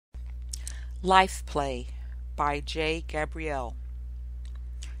Life Play by J. Gabrielle.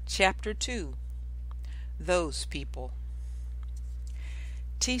 Chapter 2. Those People.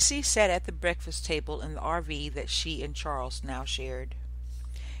 TC sat at the breakfast table in the RV that she and Charles now shared.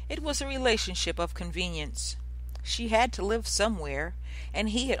 It was a relationship of convenience. She had to live somewhere, and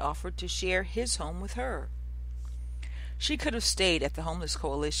he had offered to share his home with her. She could have stayed at the Homeless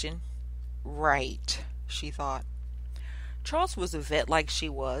Coalition. Right, she thought. Charles was a vet like she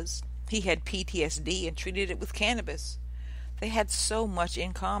was. He had PTSD and treated it with cannabis. They had so much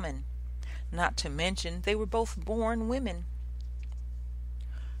in common. Not to mention, they were both born women.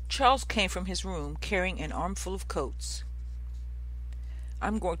 Charles came from his room carrying an armful of coats.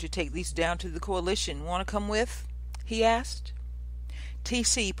 "I'm going to take these down to the coalition. Want to come with?" he asked.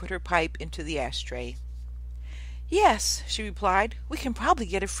 TC put her pipe into the ashtray. "Yes," she replied. "We can probably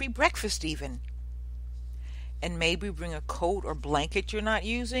get a free breakfast even." "And maybe bring a coat or blanket you're not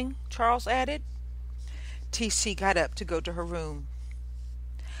using," Charles added. TC got up to go to her room.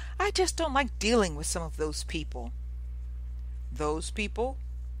 "I just don't like dealing with some of those people." "Those people?"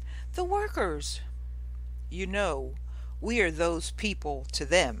 "The workers." "You know, we are those people to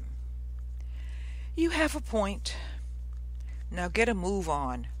them." "You have a point." "Now get a move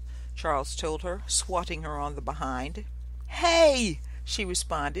on," Charles told her, swatting her on the behind. "Hey!" she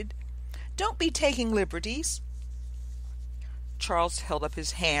responded. "Don't be taking liberties." Charles held up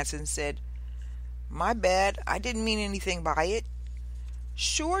his hands and said, "My bad, I didn't mean anything by it."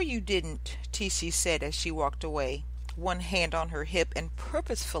 "Sure you didn't," TC said as she walked away, one hand on her hip and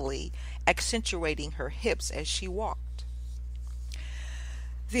purposefully accentuating her hips as she walked.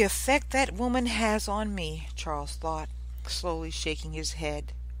 "The effect that woman has on me," Charles thought, slowly shaking his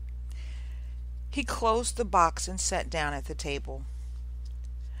head. He closed the box and sat down at the table.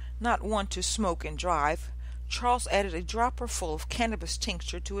 Not one to smoke and drive, Charles added a dropper full of cannabis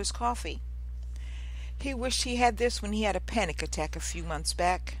tincture to his coffee. He wished he had this when he had a panic attack a few months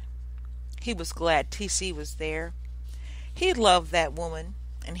back. He was glad TC was there. He loved that woman,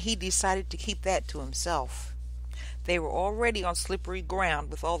 and he decided to keep that to himself. They were already on slippery ground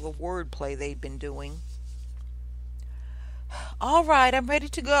with all the wordplay they'd been doing. "All right, I'm ready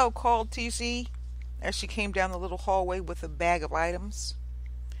to go," called TC as she came down the little hallway with a bag of items.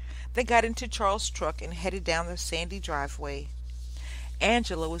 They got into Charles' truck and headed down the sandy driveway.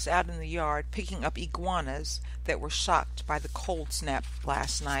 Angela was out in the yard picking up iguanas that were shocked by the cold snap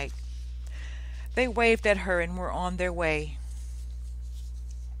last night. They waved at her and were on their way.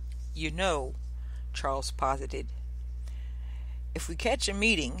 "You know," Charles posited, "if we catch a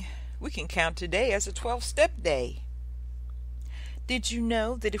meeting, we can count today as a 12-step day." "Did you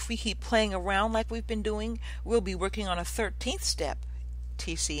know that if we keep playing around like we've been doing, we'll be working on a 13th step?"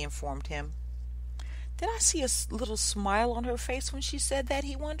 TC informed him. Did I see a little smile on her face when she said that,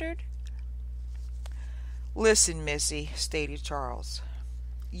 he wondered? "Listen, Missy," stated Charles.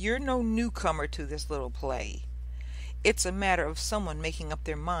 "You're no newcomer to this little play. It's a matter of someone making up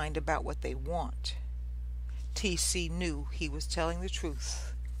their mind about what they want." TC knew he was telling the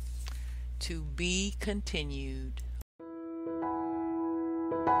truth. To be continued.